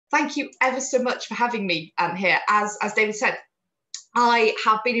Thank you ever so much for having me here. As David said, I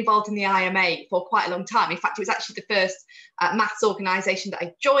have been involved in the IMA for quite a long time. In fact, it was actually the first maths organisation that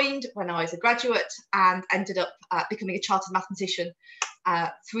I joined when I was a graduate, and ended up becoming a chartered mathematician and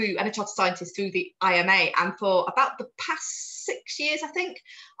a chartered scientist through the IMA. And for about the past 6 years, I think,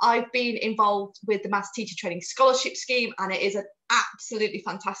 I've been involved with the Maths Teacher Training Scholarship Scheme, and it is an absolutely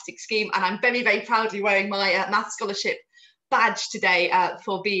fantastic scheme. And I'm very, very proudly wearing my Maths Scholarship badge today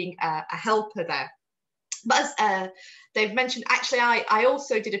for being a helper there. But as Dave mentioned, actually, I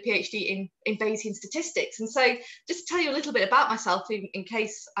also did a PhD in Bayesian statistics. And so just to tell you a little bit about myself, in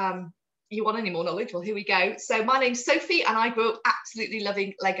case you want any more knowledge, well, here we go. So my name's Sophie, and I grew up absolutely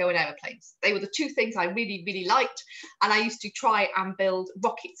loving Lego and aeroplanes. They were the two things I really, really liked. And I used to try and build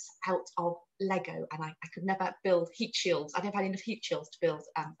rockets out of Lego, and I could never build heat shields. I never had enough heat shields to build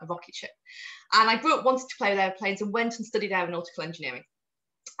a rocket ship. And I grew up wanting to play with aeroplanes and went and studied aeronautical engineering,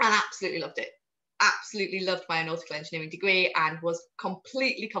 and absolutely loved it. Absolutely loved my aeronautical engineering degree, and was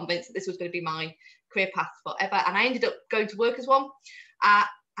completely convinced that this was going to be my career path forever. And I ended up going to work as one,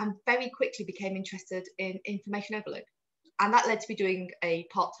 and very quickly became interested in information overload. And that led to me doing a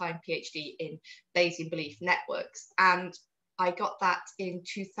part-time PhD in Bayesian belief networks. And I got that in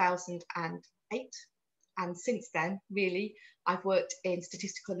 2008. And since then, really, I've worked in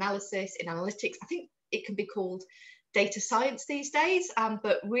statistical analysis, in analytics. I think it can be called data science these days,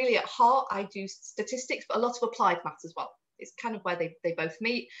 but really at heart, I do statistics, but a lot of applied maths as well. It's kind of where they both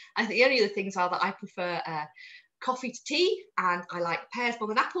meet. I think the only other things are that I prefer coffee to tea, and I like pears more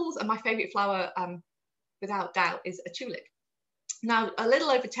than apples, and my favourite flower, without doubt, is a tulip. Now, a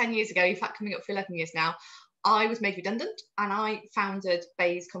little over 10 years ago, in fact, coming up for 11 years now, I was made redundant, and I founded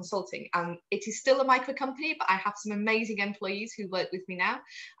Bayes Consulting. It is still a micro company, but I have some amazing employees who work with me now.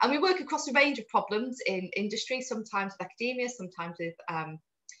 And we work across a range of problems in industry, sometimes with academia, sometimes with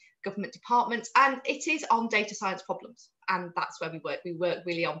government departments. And it is on data science problems. And that's where we work. We work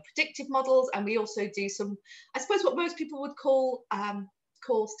really on predictive models. And we also do some, I suppose, what most people would call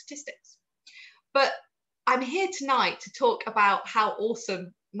statistics. But I'm here tonight to talk about how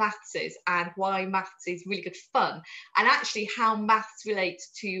awesome maths is, and why maths is really good fun, and actually how maths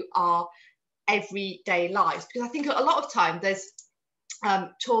relates to our everyday lives. Because I think a lot of time there's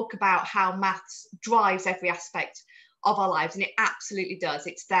talk about how maths drives every aspect of our lives, and it absolutely does.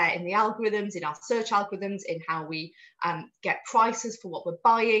 It's there in the algorithms, in our search algorithms, in how we get prices for what we're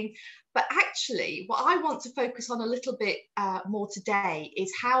buying. But actually, what I want to focus on a little bit more today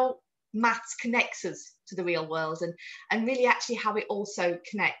is how maths connects us to the real world, and really actually how it also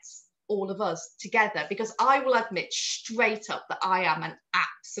connects all of us together. Because I will admit straight up that I am an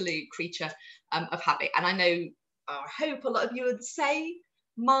absolute creature of habit, and I know, I hope a lot of you would say,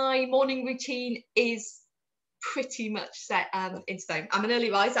 my morning routine is pretty much set in stone. I'm an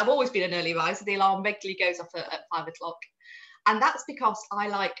early riser. I've always been an early riser. The alarm regularly goes off at 5 o'clock, and that's because I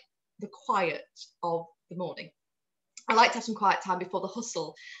like the quiet of the morning. I like to have some quiet time before the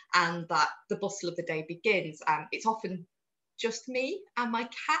hustle and the bustle of the day begins. It's often just me and my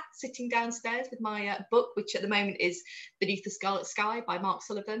cat sitting downstairs with my book, which at the moment is Beneath the Scarlet Sky by Mark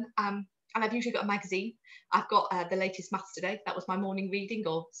Sullivan. And I've usually got a magazine. I've got the latest Maths Today. That was my morning reading,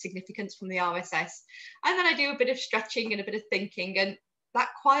 or Significance from the RSS. And then I do a bit of stretching and a bit of thinking. And that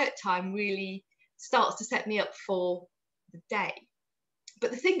quiet time really starts to set me up for the day.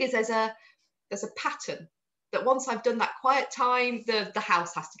 But the thing is, there's a pattern. That once I've done that quiet time, the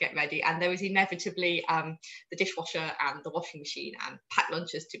house has to get ready, and there is inevitably the dishwasher and the washing machine and packed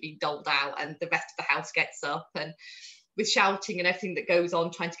lunches to be doled out, and the rest of the house gets up, and with shouting and everything that goes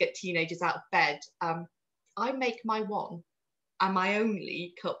on trying to get teenagers out of bed, I make my one and my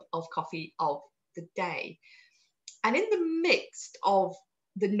only cup of coffee of the day. And in the midst of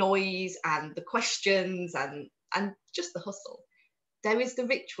the noise and the questions and just the hustle, there is the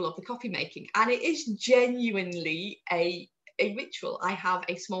ritual of the coffee making, and it is genuinely a ritual. I have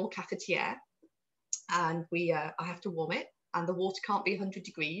a small cafetiere, and I have to warm it, and the water can't be 100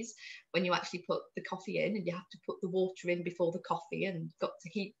 degrees when you actually put the coffee in, and you have to put the water in before the coffee, and you've got to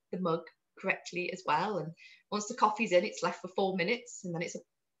heat the mug correctly as well. And once the coffee's in, it's left for 4 minutes, and then it's a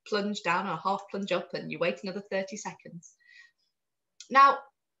plunge down and a half plunge up, and you wait another 30 seconds. Now,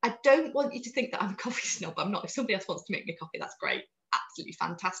 I don't want you to think that I'm a coffee snob. I'm not. If somebody else wants to make me coffee, that's great. Absolutely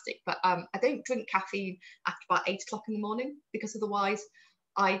fantastic. But I don't drink caffeine after about 8 o'clock in the morning, because otherwise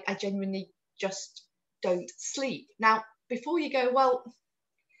I genuinely just don't sleep. Now, before you go, well,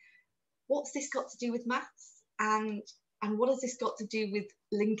 what's this got to do with maths? And what has this got to do with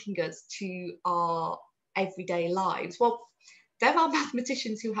linking us to our everyday lives? Well, there are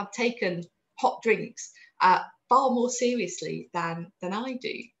mathematicians who have taken hot drinks far more seriously than I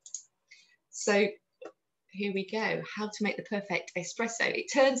do. So here we go, how to make the perfect espresso.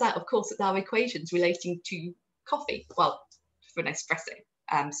 It turns out, of course, that there are equations relating to coffee, well, for an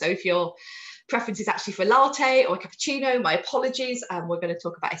espresso. So if your preference is actually for a latte or a cappuccino, my apologies, we're going to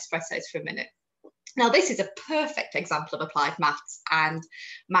talk about espressos for a minute. Now, this is a perfect example of applied maths and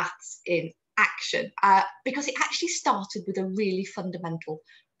maths in action, because it actually started with a really fundamental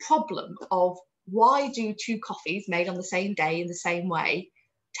problem of why do two coffees made on the same day in the same way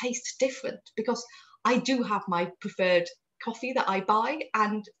taste different? Because I do have my preferred coffee that I buy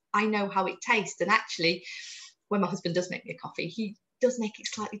and I know how it tastes. And actually, when my husband does make me a coffee, he does make it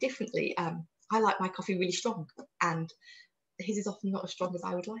slightly differently. I like my coffee really strong and his is often not as strong as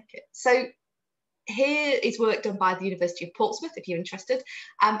I would like it. So here is work done by the University of Portsmouth, if you're interested,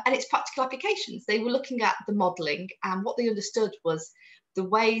 and it's practical applications. They were looking at the modelling, and what they understood was the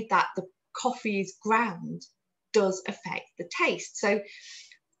way that the coffee is ground does affect the taste. So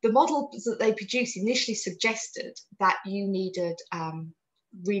the models that they produced initially suggested that you needed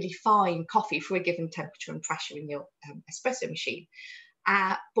really fine coffee for a given temperature and pressure in your espresso machine.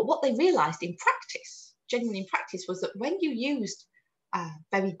 But what they realised in practice, genuinely in practice, was that when you used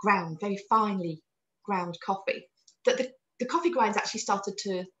very finely ground coffee, that the coffee grinds actually started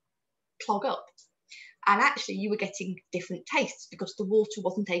to clog up. And actually you were getting different tastes because the water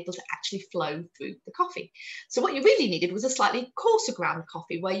wasn't able to actually flow through the coffee. So what you really needed was a slightly coarser ground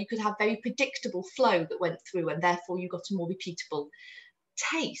coffee where you could have very predictable flow that went through, and therefore you got a more repeatable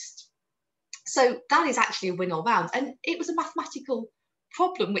taste. So that is actually a win all round. And it was a mathematical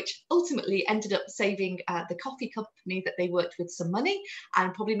problem which ultimately ended up saving the coffee company that they worked with some money,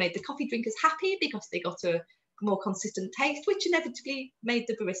 and probably made the coffee drinkers happy because they got a more consistent taste, which inevitably made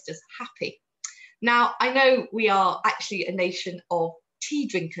the baristas happy. Now, I know we are actually a nation of tea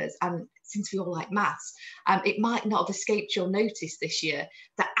drinkers, and since we all like maths, it might not have escaped your notice this year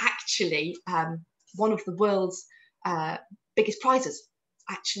that actually one of the world's biggest prizes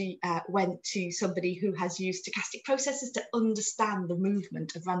actually went to somebody who has used stochastic processes to understand the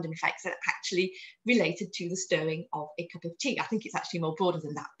movement of random effects that actually related to the stirring of a cup of tea. I think it's actually more broader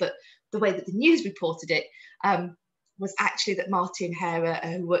than that, but the way that the news reported it was actually that Martin Hare,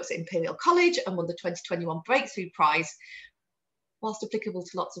 who works at Imperial College and won the 2021 Breakthrough Prize, whilst applicable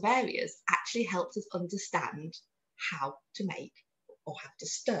to lots of areas, actually helped us understand how to make or how to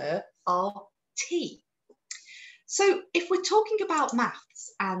stir our tea. So if we're talking about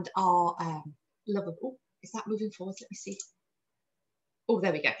maths and our love of, oh, is that moving forward? Let me see. Oh,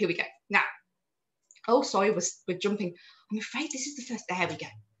 there we go. Here we go. Now, oh, sorry, we're jumping. I'm afraid this is the first. There we go.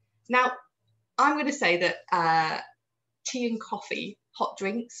 Now, I'm going to say that tea and coffee, hot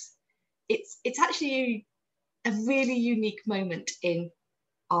drinks, it's actually a really unique moment in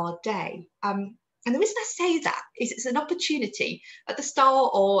our day. And the reason I say that is it's an opportunity at the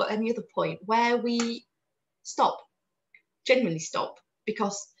start or any other point where we stop, genuinely stop,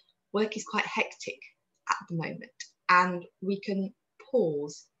 because work is quite hectic at the moment, and we can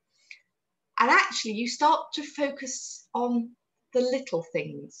pause. And actually you start to focus on the little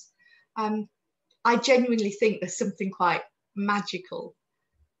things. I genuinely think there's something quite magical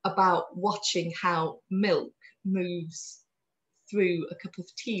about watching how milk moves through a cup of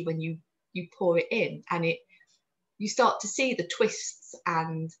tea when you pour it in, and you start to see the twists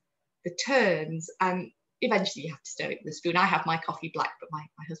and the turns, and eventually you have to stir it with a spoon. I have my coffee black, but my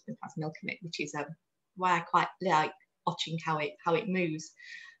husband has milk in it, which is why I quite like watching how it moves.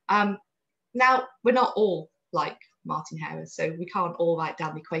 Now, we're not all like Martin Hare, so we can't all write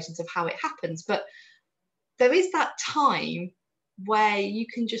down the equations of how it happens, but there is that time where you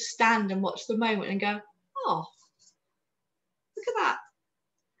can just stand and watch the moment and go, oh, look at that.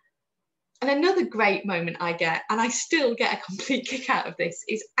 And another great moment I get, and I still get a complete kick out of this,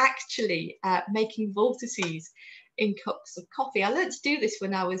 is actually making vortices in cups of coffee. I learned to do this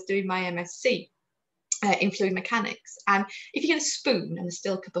when I was doing my MSc in fluid mechanics. And if you get a spoon and a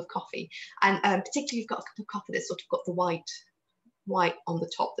still cup of coffee, and particularly if you've got a cup of coffee that's sort of got the white on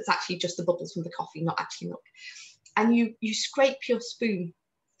the top, that's actually just the bubbles from the coffee, not actually milk, and you scrape your spoon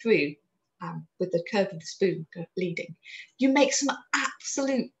through with the curve of the spoon leading, you make some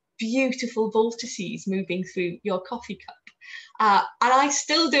absolute beautiful vortices moving through your coffee cup. And I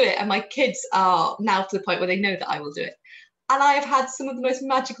still do it, and my kids are now to the point where they know that I will do it. And I have had some of the most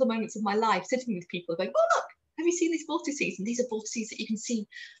magical moments of my life sitting with people going, oh, look, have you seen these vortices? And these are vortices that you can see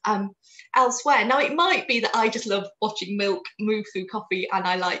elsewhere. Now, it might be that I just love watching milk move through coffee and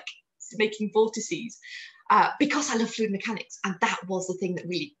I like making vortices because I love fluid mechanics. And that was the thing that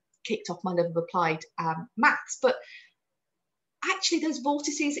really kicked off my love of applied maths. But actually those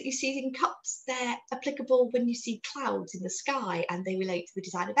vortices that you see in cups, they're applicable when you see clouds in the sky, and they relate to the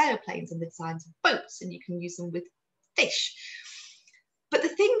design of aeroplanes and the designs of boats, and you can use them with fish. But the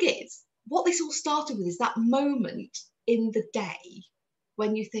thing is, what this all started with is that moment in the day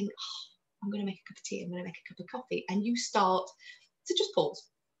when you think, oh, I'm going to make a cup of tea, I'm going to make a cup of coffee, and you start to just pause.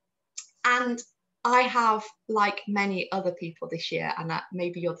 And I have, like many other people this year, and that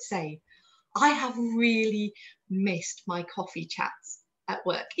maybe you're the same, I have really missed my coffee chats at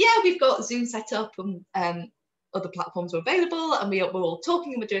work. Yeah, we've got Zoom set up and other platforms are available, and we're all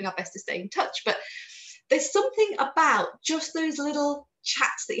talking and we're doing our best to stay in touch. But there's something about just those little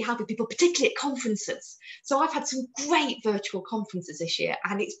chats that you have with people, particularly at conferences. So I've had some great virtual conferences this year,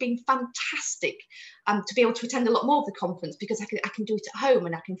 and it's been fantastic to be able to attend a lot more of the conference, because I can do it at home,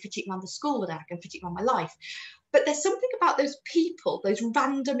 and I can fit it around the school, and I can fit it around my life. But there's something about those people, those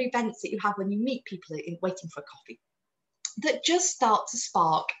random events that you have when you meet people waiting for a coffee, that just start to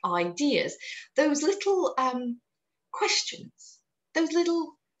spark ideas. Those little questions, those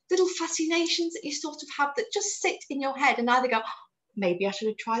little fascinations that you sort of have that just sit in your head, and either go, oh, maybe I should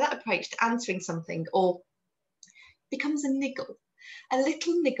have tried that approach to answering something, or becomes a niggle, a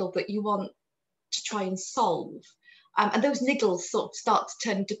little niggle that you want to try and solve. And those niggles sort of start to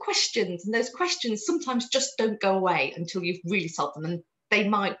turn into questions, and those questions sometimes just don't go away until you've really solved them, and they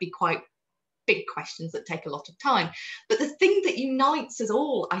might be quite big questions that take a lot of time. But the thing that unites us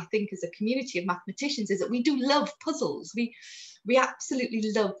all, I think, as a community of mathematicians, is that we do love puzzles. We absolutely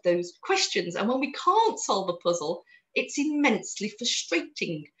love those questions, and when we can't solve a puzzle, it's immensely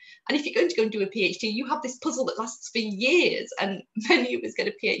frustrating. And if you're going to go and do a PhD, you have this puzzle that lasts for years, and many of us get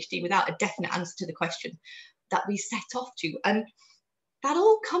a PhD without a definite answer to the question that we set off to. And that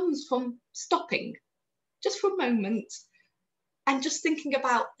all comes from stopping just for a moment and just thinking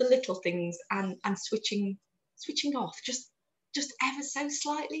about the little things, and switching off, just ever so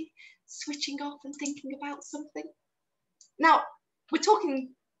slightly switching off and thinking about something. Now, we're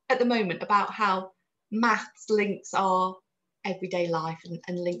talking at the moment about how maths links our everyday life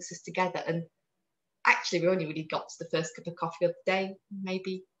and links us together. And actually, we only really got to the first cup of coffee of the day,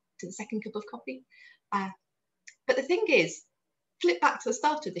 maybe to the second cup of coffee. But the thing is, flip back to the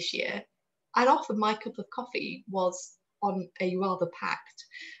start of this year, and often my cup of coffee was on a rather packed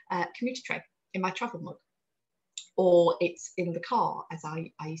commuter train in my travel mug, or it's in the car, as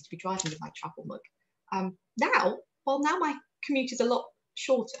I used to be driving with my travel mug. Now my commute is a lot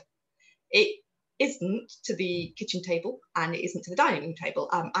shorter. It isn't to the kitchen table, and it isn't to the dining room table.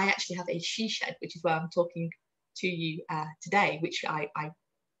 I actually have a she shed, which is where I'm talking to you today, which I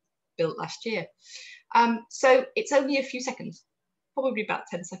built last year. So it's only a few seconds, probably about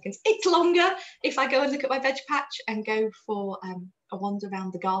 10 seconds. It's longer if I go and look at my veg patch and go for a wander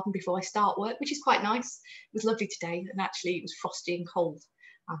around the garden before I start work, which is quite nice. It was lovely today, and actually it was frosty and cold,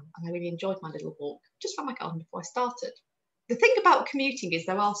 and I really enjoyed my little walk just around my garden before I started. The thing about commuting is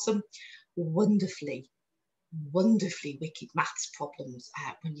there are some wonderfully wicked maths problems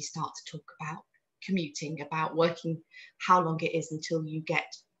when you start to talk about commuting, about working how long it is until you get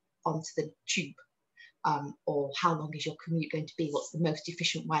onto the tube, or how long is your commute going to be, what's the most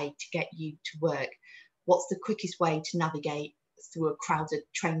efficient way to get you to work, what's the quickest way to navigate through a crowded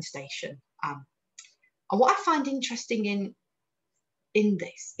train station. And what I find interesting in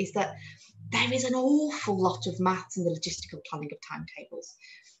this is that there is an awful lot of maths in the logistical planning of timetables,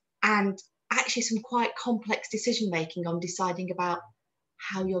 and actually some quite complex decision making on deciding about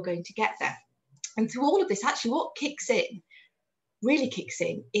how you're going to get there. And through all of this, actually what really kicks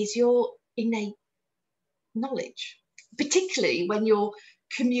in is your innate knowledge, particularly when your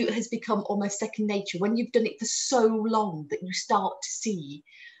commute has become almost second nature, when you've done it for so long that you start to see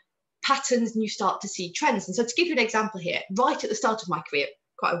patterns and you start to see trends. And so to give you an example here, right at the start of my career,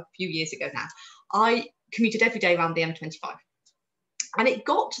 quite a few years ago now, I commuted every day around the M25. And it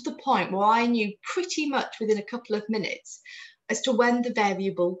got to the point where I knew pretty much within a couple of minutes as to when the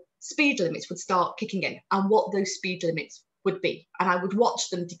variable speed limits would start kicking in and what those speed limits would be. And I would watch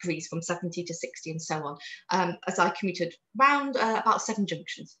them decrease from 70 to 60 and so on, as I commuted round about 7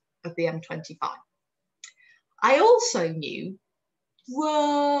 junctions of the M25. I also knew,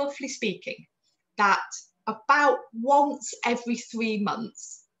 roughly speaking, that about once every 3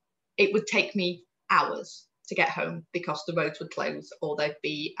 months, it would take me hours to get home because the roads would close, or there'd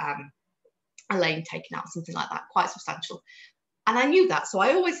be a lane taken out, something like that, quite substantial. And I knew that, so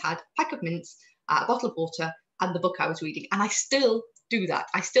I always had a pack of mints, a bottle of water, and the book I was reading. And I still do that.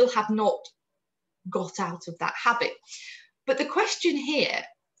 I still have not got out of that habit. But the question here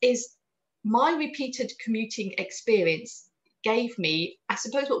is, my repeated commuting experience gave me, I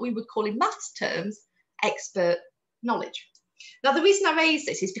suppose, what we would call in maths terms, expert knowledge. Now, the reason I raise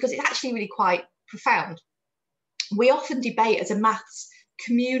this is because it's actually really quite profound. We often debate as a maths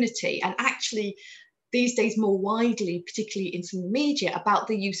community, and actually these days more widely, particularly in some media, about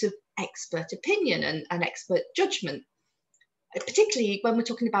the use of expert opinion and expert judgment, particularly when we're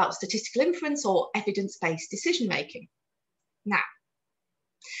talking about statistical inference or evidence-based decision making. Now,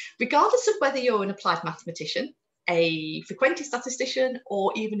 regardless of whether you're an applied mathematician, a frequentist statistician,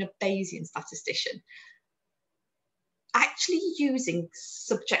 or even a Bayesian statistician, actually using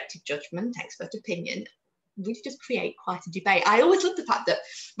subjective judgment, expert opinion, really just create quite a debate. I always love the fact that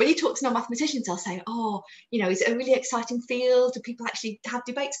when you talk to non-mathematicians, they'll say, oh, you know, is it a really exciting field? Do people actually have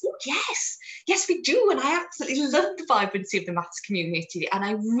debates? Oh, yes, we do. And I absolutely love the vibrancy of the maths community. And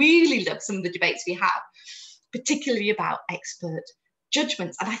I really love some of the debates we have, particularly about expert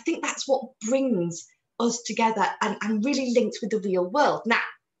judgments. And I think that's what brings us together and really links with the real world. Now,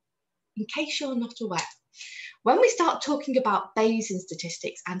 in case you're not aware, when we start talking about Bayesian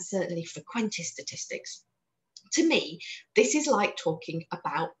statistics and certainly frequentist statistics, to me, this is like talking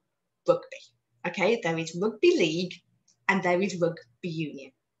about rugby. Okay, there is rugby league and there is rugby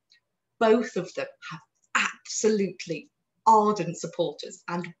union. Both of them have absolutely ardent supporters,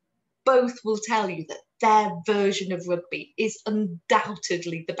 and both will tell you that their version of rugby is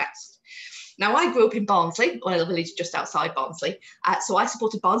undoubtedly the best. Now, I grew up in Barnsley, or a village just outside Barnsley, so I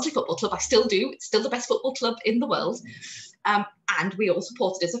supported Barnsley Football Club. I still do. It's still the best football club in the world. And we all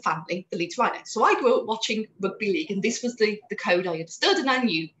supported as a family the Leeds Rhinos. So I grew up watching rugby league, and this was the code I understood and I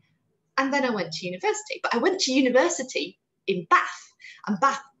knew. And then I went to university. But I went to university in Bath, and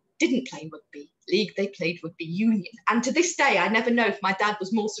Bath didn't play rugby league, they played rugby union. And to this day, I never know if my dad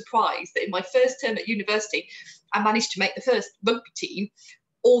was more surprised that in my first term at university, I managed to make the first rugby team,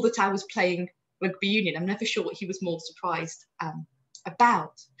 or that I was playing rugby union. I'm never sure what he was more surprised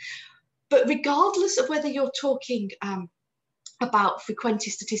about. But regardless of whether you're talking about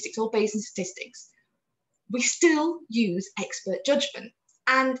frequentist statistics or Bayesian statistics, we still use expert judgment.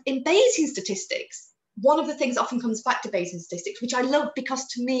 And in Bayesian statistics, one of the things that often comes back to Bayesian statistics, which I love because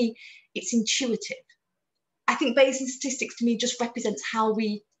to me, it's intuitive. I think Bayesian statistics to me just represents how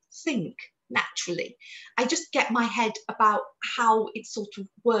we think naturally. I just get my head about how it sort of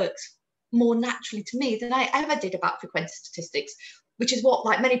works more naturally to me than I ever did about frequentist statistics, which is what,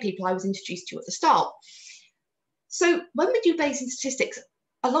 like many people, I was introduced to at the start. So when we do Bayesian statistics,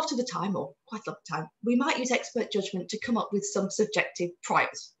 a lot of the time, or quite a lot of the time, we might use expert judgment to come up with some subjective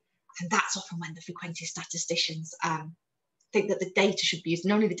priors. And that's often when the frequentist statisticians think that the data should be used,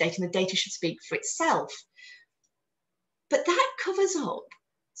 and only the data, and the data should speak for itself. But that covers up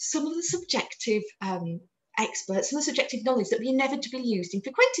some of the subjective experts and the subjective knowledge that we inevitably used in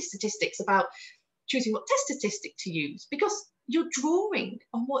frequentist statistics about choosing what test statistic to use, because you're drawing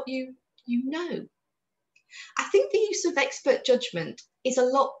on what you know. I think the use of expert judgment is a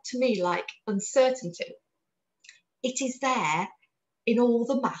lot to me like uncertainty. It is there in all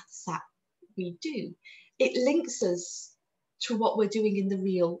the maths that we do. It links us to what we're doing in the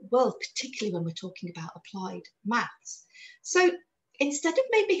real world, particularly when we're talking about applied maths. So instead of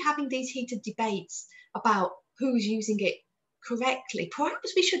maybe having these heated debates about who's using it correctly,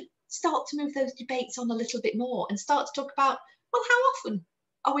 perhaps we should start to move those debates on a little bit more and start to talk about, well, how often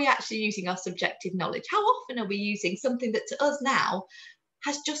are we actually using our subjective knowledge? How often are we using something that to us now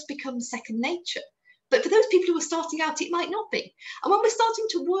has just become second nature? But for those people who are starting out, it might not be. And when we're starting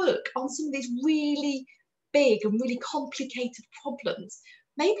to work on some of these really big and really complicated problems,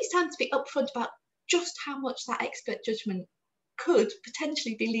 maybe it's time to be upfront about just how much that expert judgment could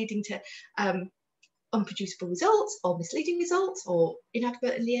potentially be leading to unproducible results or misleading results or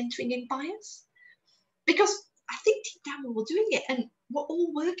inadvertently entering in bias. Because I think deep down we're all doing it and we're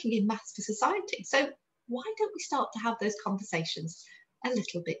all working in maths for society. So why don't we start to have those conversations a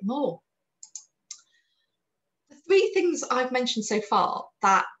little bit more? The three things I've mentioned so far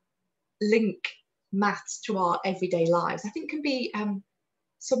that link maths to our everyday lives, I think can be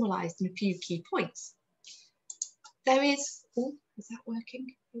summarised in a few key points. There is, oh, is that working?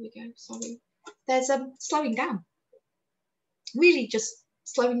 Here we go, sorry. There's slowing down. Really just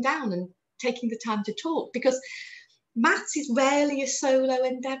slowing down and taking the time to talk, because maths is rarely a solo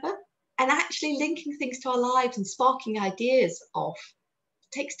endeavour, and actually linking things to our lives and sparking ideas off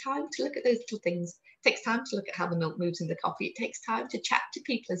takes time to look at those little things. It takes time to look at how the milk moves in the coffee. It takes time to chat to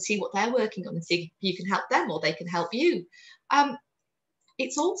people and see what they're working on and see if you can help them or they can help you.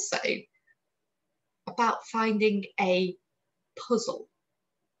 It's also about finding a puzzle,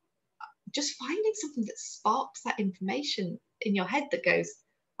 just finding something that sparks that information in your head that goes,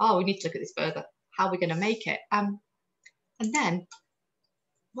 oh, we need to look at this further. How are we going to make it? And then,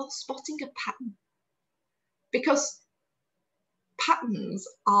 well, spotting a pattern. Because patterns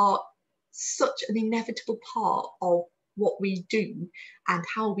are such an inevitable part of what we do and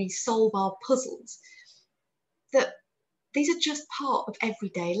how we solve our puzzles, that these are just part of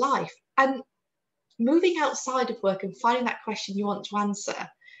everyday life. And moving outside of work and finding that question you want to answer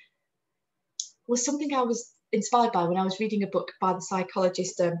was something I was inspired by when I was reading a book by the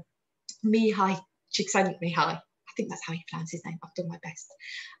psychologist Mihai Csikszentmihalyi. I think that's how you pronounce his name. I've done my best.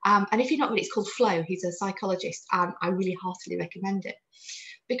 And if you're not read it, it's called Flow. He's a psychologist, and I really heartily recommend it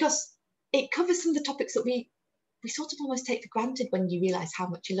because it covers some of the topics that we sort of almost take for granted when you realise how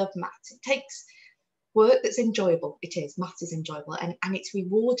much you love maths. It takes work that's enjoyable. It is. Maths is enjoyable and it's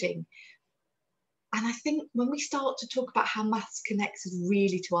rewarding. And I think when we start to talk about how maths connects us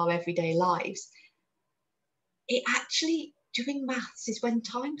really to our everyday lives, it actually, doing maths is when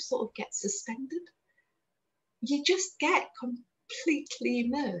time sort of gets suspended. You just get completely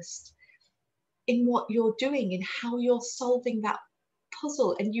immersed in what you're doing and how you're solving that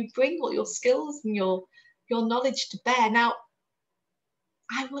puzzle, and you bring all your skills and your knowledge to bear. Now,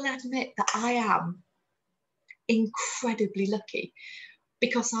 I will admit that I am incredibly lucky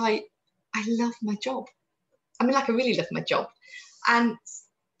because I love my job. I mean, like, I really love my job, and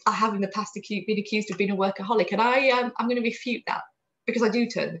I have in the past been accused of being a workaholic, and I'm going to refute that, because I do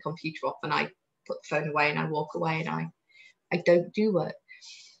turn the computer off and I put the phone away and I walk away and I don't do work.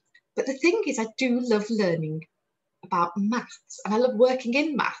 But the thing is, I do love learning about maths, and I love working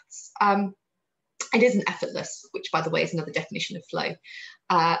in maths. It isn't effortless, which, by the way, is another definition of flow.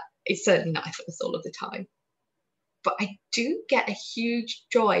 It's certainly not effortless all of the time. But I do get a huge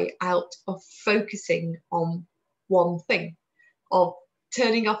joy out of focusing on one thing, of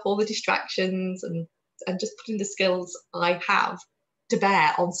turning off all the distractions and just putting the skills I have to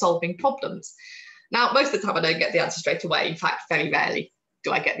bear on solving problems. Now, most of the time I don't get the answer straight away. In fact, very rarely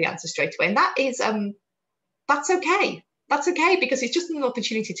do I get the answer straight away. And that is, that's okay. That's okay, because it's just an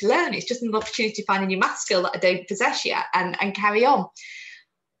opportunity to learn. It's just an opportunity to find a new math skill that I don't possess yet and carry on.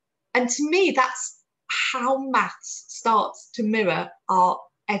 And to me, that's how maths starts to mirror our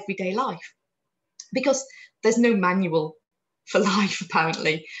everyday life, because there's no manual for life,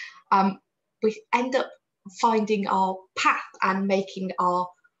 apparently. We end up finding our path and making our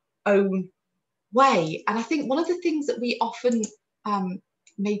own way. And I think one of the things that we often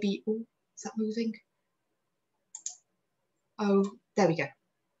maybe, oh, is that moving? Oh, there we go.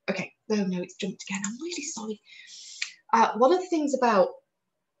 Okay, oh no, it's jumped again. I'm really sorry. One of the things about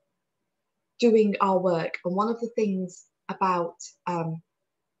doing our work, and one of the things about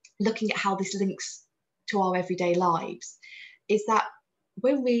looking at how this links to our everyday lives, is that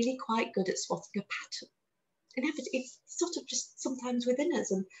we're really quite good at spotting a pattern. And it's sort of just sometimes within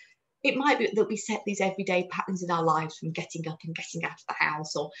us. And it might be that we set these everyday patterns in our lives, from getting up and getting out of the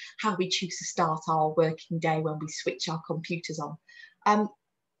house, or how we choose to start our working day when we switch our computers on.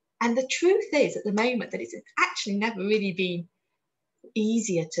 And the truth is, at the moment, that it's actually never really been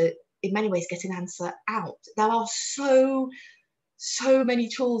easier to, in many ways, get an answer out. There are so many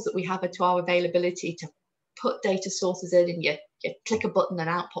tools that we have to our availability to put data sources in, and you click a button and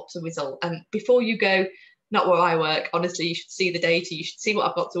out pops a result. And before you go, not where I work, honestly, you should see the data, you should see what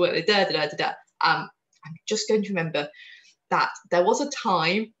I've got to work with, I'm just going to remember that there was a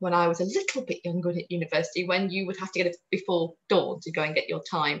time when I was a little bit younger at university when you would have to get up before dawn to go and get your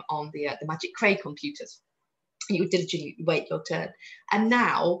time on the Magic Cray computers. You would diligently wait your turn. And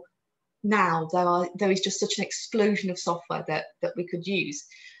now there is just such an explosion of software that we could use.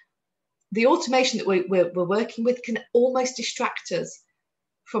 The automation that we're working with can almost distract us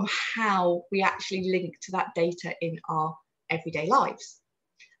from how we actually link to that data in our everyday lives,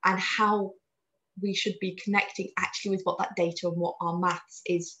 and how we should be connecting actually with what that data and what our maths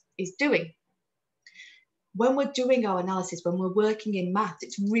is doing. When we're doing our analysis, when we're working in maths,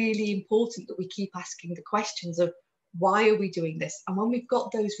 it's really important that we keep asking the questions of, why are we doing this? And when we've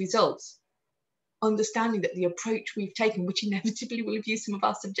got those results, understanding that the approach we've taken, which inevitably will have used some of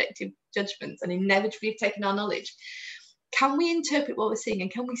our subjective judgments and inevitably have taken our knowledge, can we interpret what we're seeing, and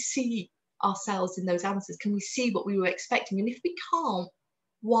can we see ourselves in those answers? Can we see what we were expecting? And if we can't,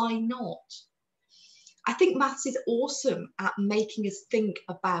 why not? I think maths is awesome at making us think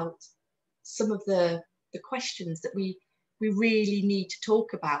about some of the questions that we really need to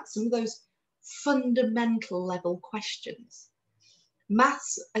talk about, some of those fundamental level questions.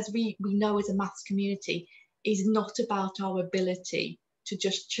 Maths, as we know as a maths community, is not about our ability to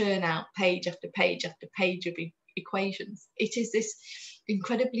just churn out page after page after page of equations. It is this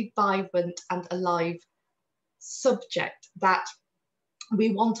incredibly vibrant and alive subject that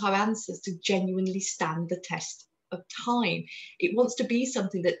we want our answers to genuinely stand the test of time. It wants to be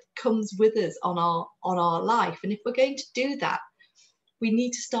something that comes with us on our life. And if we're going to do that, we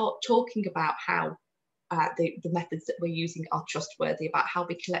need to start talking about how the methods that we're using are trustworthy, about how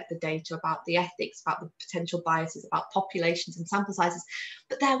we collect the data, about the ethics, about the potential biases, about populations and sample sizes.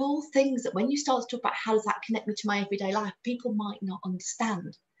 But they're all things that when you start to talk about how does that connect me to my everyday life, people might not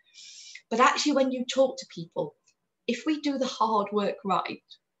understand. But actually, when you talk to people, if we do the hard work right,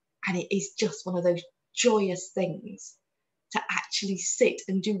 and it is just one of those joyous things to actually sit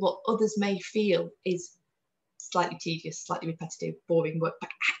and do what others may feel is slightly tedious, slightly repetitive, boring work, but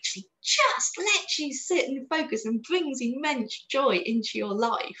actually just lets you sit and focus and brings immense joy into your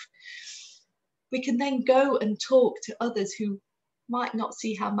life, we can then go and talk to others who might not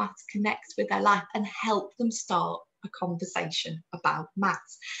see how maths connects with their life and help them start a conversation about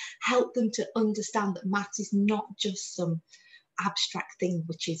maths, help them to understand that maths is not just some abstract thing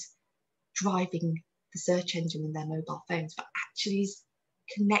which is driving the search engine in their mobile phones, but actually is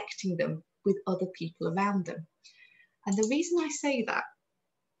connecting them with other people around them. And the reason I say that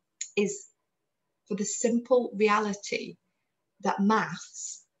is for the simple reality that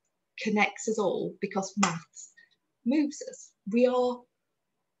maths connects us all, because maths moves us. We are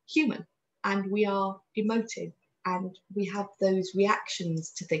human and we are emotive and we have those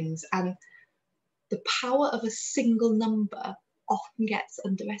reactions to things, and the power of a single number often gets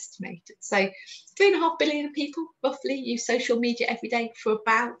underestimated. So 3.5 billion people roughly use social media every day for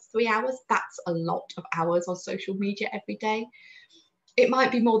about 3 hours. That's a lot of hours on social media every day. It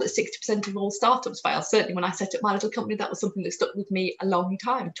might be more that 60% of all startups fail. Certainly when I set up my little company, that was something that stuck with me a long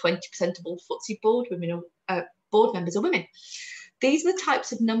time. 20% of all FTSE board members are women. These are the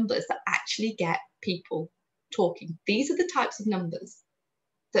types of numbers that actually get people talking. These are the types of numbers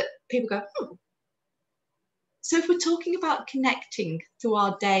that people go, So if we're talking about connecting through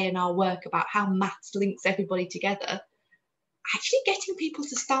our day and our work about how maths links everybody together, actually getting people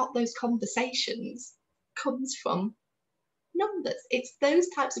to start those conversations comes from numbers. It's those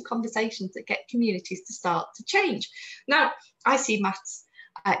types of conversations that get communities to start to change. Now, I see maths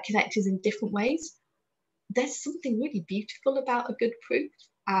connectors in different ways. There's something really beautiful about a good proof.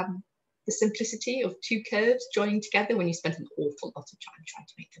 The simplicity of two curves joining together when you spend an awful lot of time trying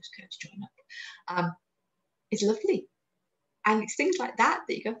to make those curves join up is lovely. And it's things like that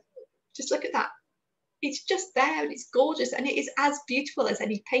that you go, just look at that. It's just there and it's gorgeous, and it is as beautiful as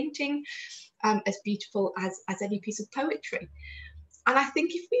any painting, as beautiful as any piece of poetry. And I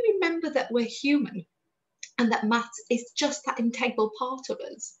think if we remember that we're human and that maths is just that integral part of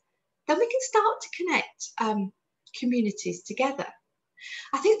us, then we can start to connect communities together.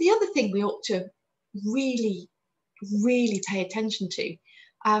 I think the other thing we ought to really, really pay attention to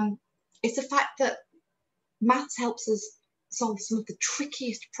is the fact that maths helps us solve some of the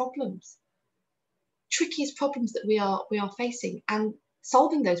trickiest problems that we are facing, and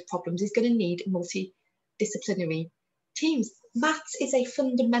solving those problems is going to need multidisciplinary teams. Maths is a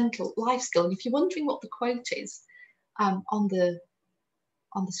fundamental life skill, and if you're wondering what the quote is on the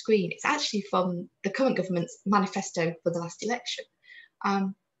screen, it's actually from the current government's manifesto for the last election.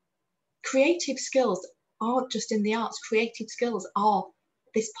 Creative skills aren't just in the arts. Creative skills are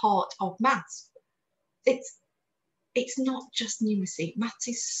this part of maths. It's not just numeracy. Maths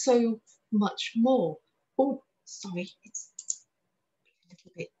is so much more. Oh, sorry, it's a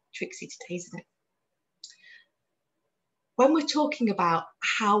little bit tricksy today, isn't it? When we're talking about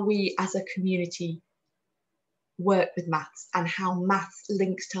how we as a community work with maths and how maths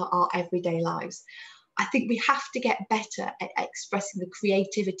links to our everyday lives, I think we have to get better at expressing the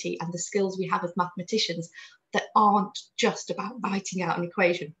creativity and the skills we have as mathematicians that aren't just about writing out an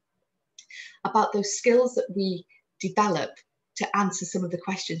equation, about those skills that we develop to answer some of the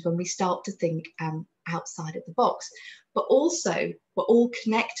questions when we start to think outside of the box. But also, we're all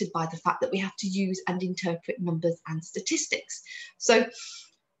connected by the fact that we have to use and interpret numbers and statistics. So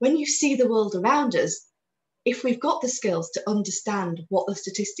when you see the world around us, if we've got the skills to understand what the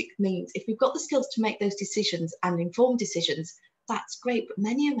statistic means, if we've got the skills to make those decisions and informed decisions, that's great. But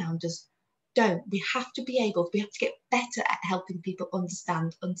many around us don't. We have to get better at helping people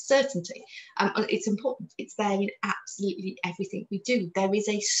understand uncertainty. It's important. It's there in absolutely everything we do. There is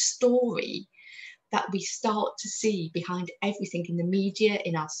a story that we start to see behind everything in the media,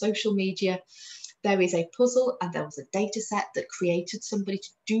 in our social media. There is a puzzle and there was a data set that created somebody to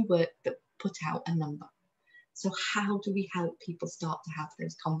do work that put out a number. So how do we help people start to have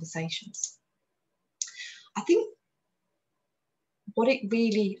those conversations? I think what it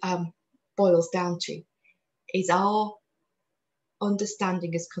really boils down to is our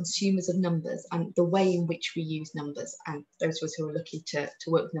understanding as consumers of numbers and the way in which we use numbers, and those of us who are lucky to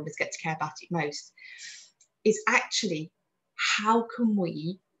work with numbers get to care about it most, is actually how can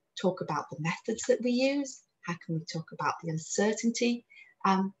we talk about the methods that we use, how can we talk about the uncertainty,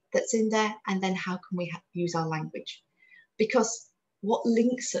 that's in there, and then how can we use our language? Because what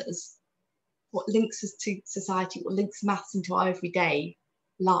links us to society, what links maths into our everyday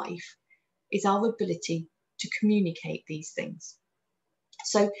life, is our ability to communicate these things.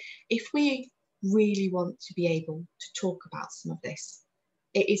 So if we really want to be able to talk about some of this,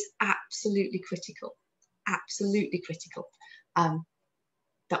 it is absolutely critical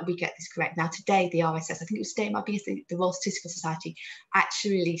that we get this correct. Now today, the RSS, I think it was today, it might be the Royal Statistical Society,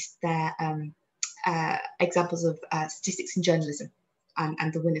 actually released their examples of statistics in journalism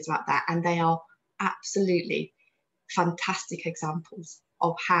and the winners about that. And they are absolutely fantastic examples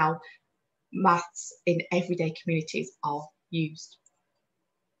of how maths in everyday communities are used.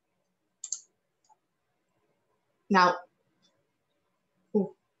 Now,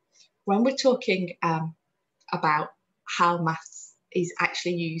 when we're talking about how maths is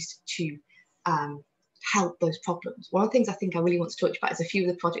actually used to help those problems, one of the things I think I really want to talk about is a few of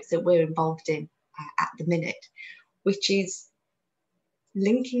the projects that we're involved in at the minute, which is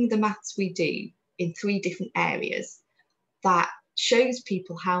linking the maths we do in 3 different areas that shows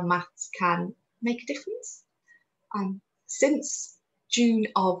people how maths can make a difference. Since June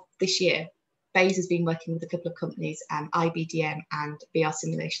of this year, BEIS has been working with a couple of companies, IBDM and VR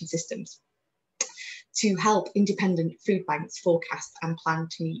Simulation Systems, to help independent food banks forecast and plan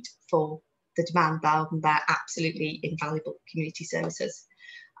to meet for the demand on their absolutely invaluable community services.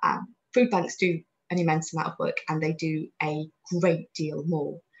 Food banks do an immense amount of work, and they do a great deal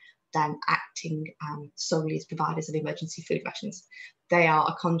more than acting solely as providers of emergency food rations. They are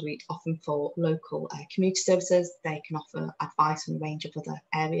a conduit often for local community services. They can offer advice on a range of other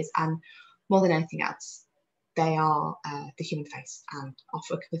areas, and more than anything else, they are the human face and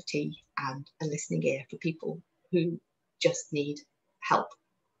offer a cup of tea and a listening ear for people who just need help.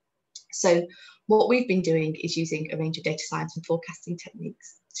 So what we've been doing is using a range of data science and forecasting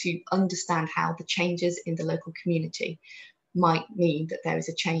techniques to understand how the changes in the local community might mean that there is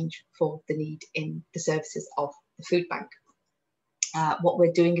a change for the need in the services of the food bank. What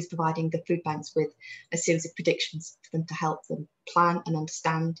we're doing is providing the food banks with a series of predictions for them to help them plan and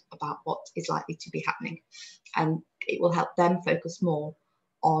understand about what is likely to be happening. And it will help them focus more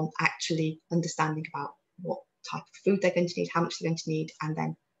on actually understanding about what type of food they're going to need, how much they're going to need, and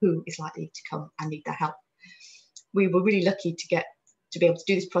then who is likely to come and need their help. We were really lucky to be able to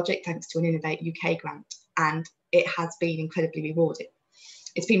do this project thanks to an Innovate UK grant, and it has been incredibly rewarding.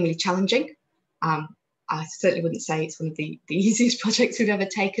 It's been really challenging. I certainly wouldn't say it's one of the easiest projects we've ever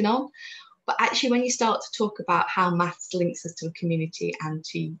taken on, but actually when you start to talk about how maths links us to a community and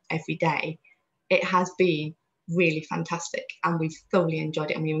to every day, it has been really fantastic, and we've thoroughly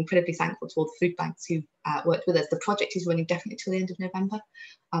enjoyed it, and we're incredibly thankful to all the food banks who worked with us. The project is running definitely till the end of November,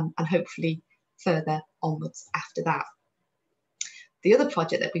 and hopefully further onwards after that. The other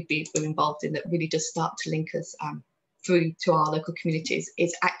project that we're involved in that really does start to link us through to our local communities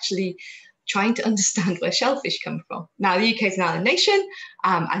is actually trying to understand where shellfish come from. Now, the UK is an island nation,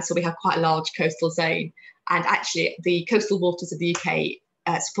 and so we have quite a large coastal zone, and actually the coastal waters of the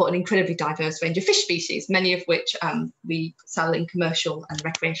UK support an incredibly diverse range of fish species, many of which we sell in commercial and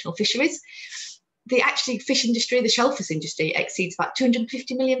recreational fisheries. The actually fish industry, the shellfish industry, exceeds about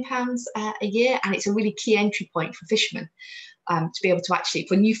 £250 million a year, and it's a really key entry point for fishermen to be able to actually,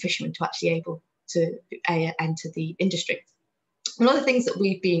 for new fishermen to actually able to enter the industry. One of the things that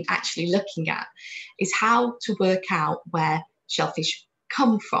we've been actually looking at is how to work out where shellfish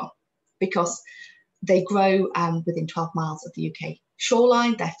come from, because they grow within 12 miles of the UK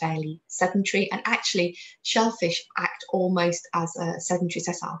shoreline. They're fairly sedentary, and actually shellfish act almost as a sedentary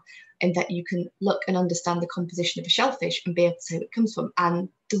sessile, in that you can look and understand the composition of a shellfish and be able to say where it comes from. And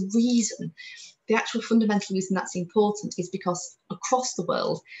the actual fundamental reason that's important is because across the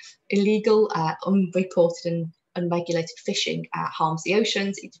world, illegal, unreported and unregulated fishing harms the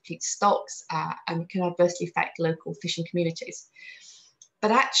oceans, it depletes stocks, and can adversely affect local fishing communities.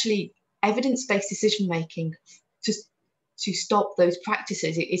 But actually, evidence-based decision making to stop those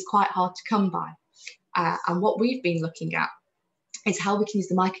practices is quite hard to come by. And what we've been looking at is how we can use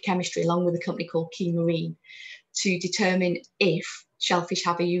the microchemistry along with a company called Key Marine to determine if shellfish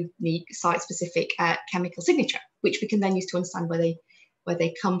have a unique site-specific chemical signature, which we can then use to understand where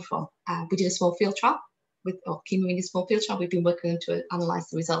they come from. We did a small field trial Key Marine is a small field trial. We've been working on to analyse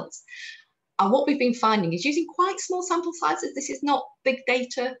the results. And what we've been finding is using quite small sample sizes. This is not big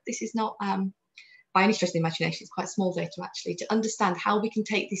data. This is not, by any stretch of the imagination, it's quite small data actually, to understand how we can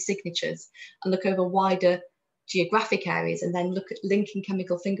take these signatures and look over wider geographic areas and then look at linking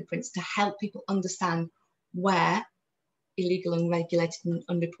chemical fingerprints to help people understand where illegal, unregulated and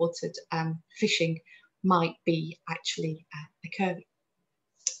unreported fishing might be actually occurring.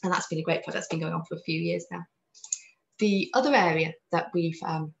 And that's been a great project that's been going on for a few years now. The other area that we've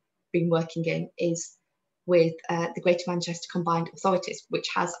been working in is with the Greater Manchester Combined Authorities, which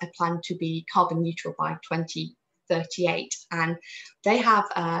has a plan to be carbon neutral by 2038. And they have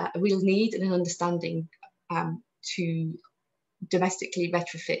a real need and an understanding to domestically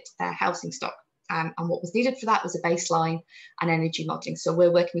retrofit their housing stock. And what was needed for that was a baseline and energy modelling. So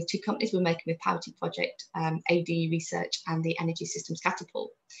we're working with two companies. We're working with Powerty Project, AD Research, and the Energy Systems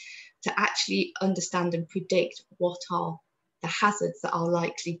Catapult to actually understand and predict what are the hazards that are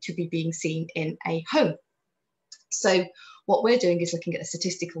likely to be being seen in a home. So what we're doing is looking at a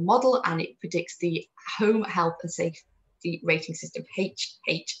statistical model, and it predicts the Home Health and Safety Rating System,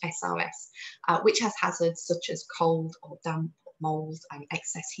 HHSRS, which has hazards such as cold or damp, mold,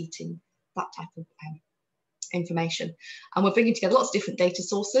 excess heating, that type of information. And we're bringing together lots of different data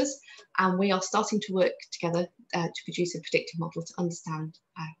sources, and we are starting to work together to produce a predictive model to understand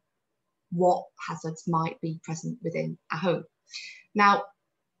what hazards might be present within a home. Now,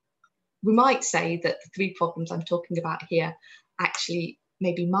 we might say that the three problems I'm talking about here actually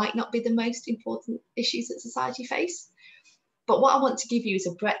maybe might not be the most important issues that society face. But what I want to give you is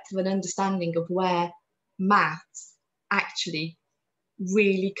a breadth of an understanding of where maths actually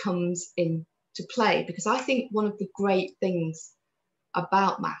really comes into play, because I think one of the great things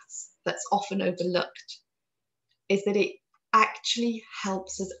about maths that's often overlooked is that it actually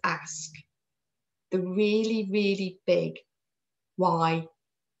helps us ask the really, really big why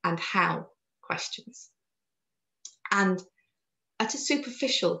and how questions. And at a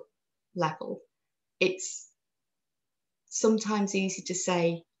superficial level, it's sometimes easy to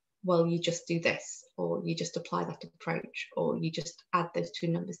say, well, you just do this, or you just apply that approach, or you just add those two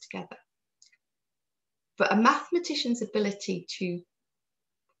numbers together. But a mathematician's ability to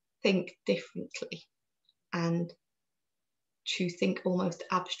think differently and to think almost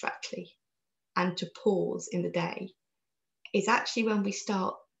abstractly and to pause in the day is actually when we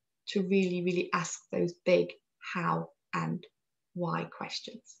start to really, really ask those big how and why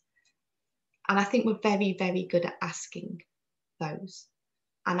questions. And I think we're very, very good at asking those.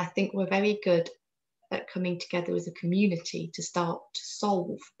 And I think we're very good at coming together as a community to start to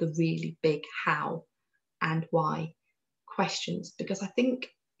solve the really big how and why questions, because I think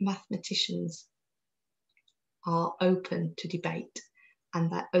mathematicians are open to debate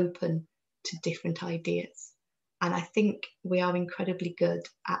and they're open to different ideas. And I think we are incredibly good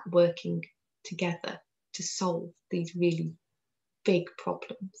at working together to solve these really big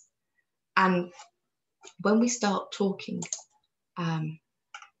problems. And when we start talking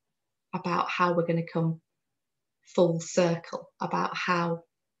about how we're going to come full circle, about how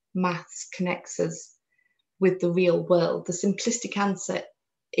maths connects us with the real world, the simplistic answer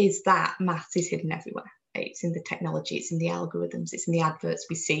is that maths is hidden everywhere. It's in the technology, it's in the algorithms, it's in the adverts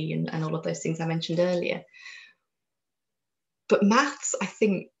we see, and all of those things I mentioned earlier. But maths, I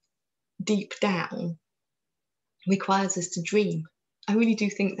think, deep down, requires us to dream. I really do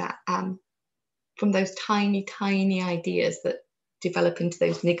think that from those tiny, tiny ideas that develop into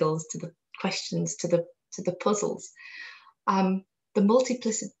those niggles, to the questions, to the puzzles, the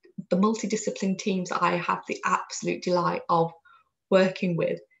multidiscipline teams that I have the absolute delight of working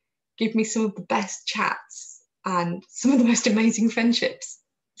with give me some of the best chats and some of the most amazing friendships,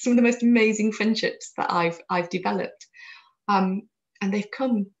 that I've developed. And they've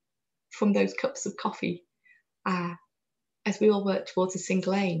come from those cups of coffee as we all work towards a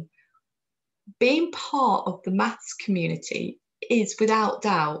single aim. Being part of the maths community is without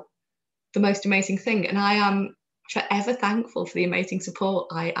doubt the most amazing thing. And I am forever thankful for the amazing support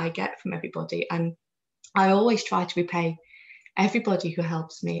I get from everybody. And I always try to repay everybody who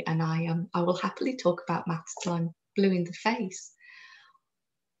helps me. And I will happily talk about maths till I'm blue in the face.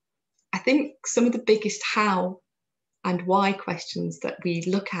 I think some of the biggest how and why questions that we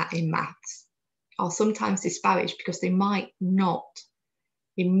look at in maths are sometimes disparaged because they might not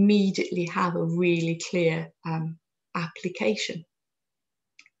immediately have a really clear application.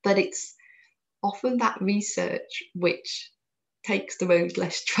 But it's often that research which takes the road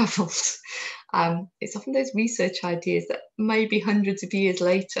less travelled. It's often those research ideas that maybe hundreds of years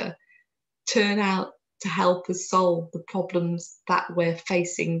later turn out to help us solve the problems that we're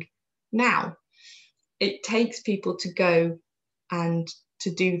facing now. It takes people to go and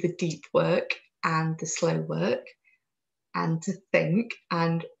to do the deep work and the slow work and to think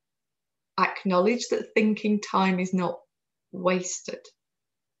and acknowledge that thinking time is not wasted,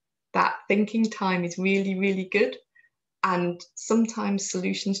 that thinking time is really, really good. And sometimes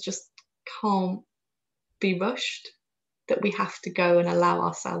solutions just can't be rushed, that we have to go and allow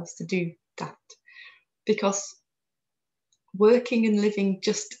ourselves to do that. Because working and living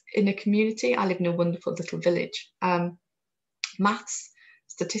just in a community. I live in a wonderful little village. Maths,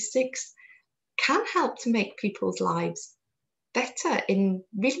 statistics can help to make people's lives better in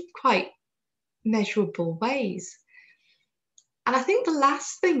really quite measurable ways. And I think the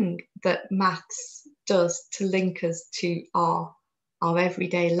last thing that maths does to link us to our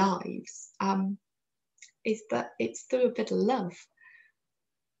everyday lives is that it's through a bit of love.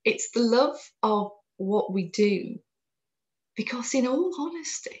 It's the love of what we do, because in all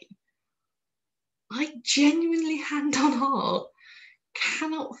honesty, I genuinely, hand on heart,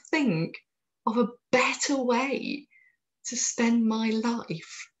 cannot think of a better way to spend my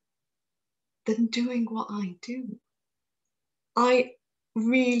life than doing what I do. I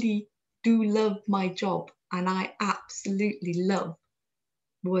really do love my job, and I absolutely love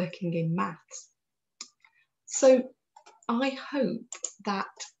working in maths. So I hope that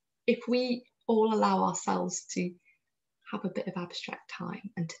if we all allow ourselves to have a bit of abstract time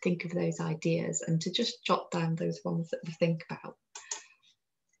and to think of those ideas and to just jot down those ones that we think about,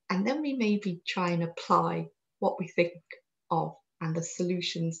 and then we maybe try and apply what we think of and the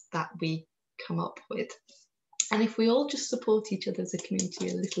solutions that we come up with. And if we all just support each other as a community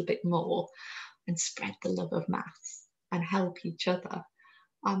a little bit more and spread the love of maths and help each other,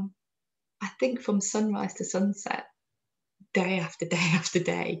 I think from sunrise to sunset, day after day after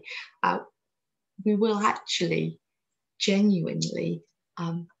day, we will actually genuinely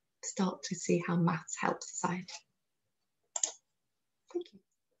start to see how maths helps society. Thank you.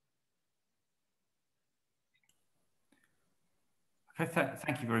 Okay,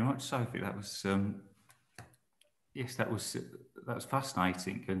 thank you very much, Sophie. That was yes, that was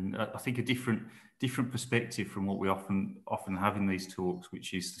fascinating, and I think a different perspective from what we often have in these talks,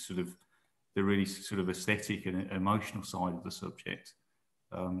 which is the really sort of aesthetic and emotional side of the subject.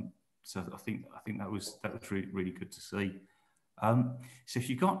 So I think that was really good to see. So if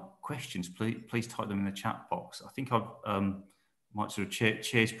you've got questions, please type them in the chat box. I think I might sort of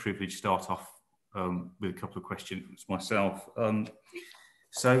chair's privilege start off with a couple of questions myself.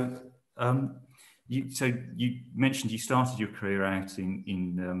 You mentioned you started your career out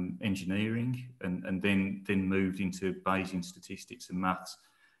in engineering and then moved into Bayesian statistics and maths.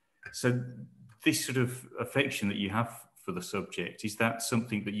 So this sort of affection that you have for the subject, is that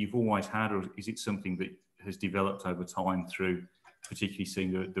something that you've always had, or is it something that has developed over time through particularly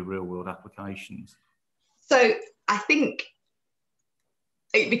seeing the real world applications? So I think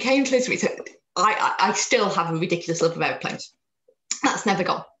it became clear to me, so I still have a ridiculous love of airplanes. That's never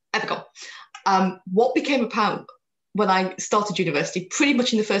gone, ever gone. What became apparent when I started university, pretty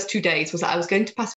much in the first 2 days, was that I was going to pass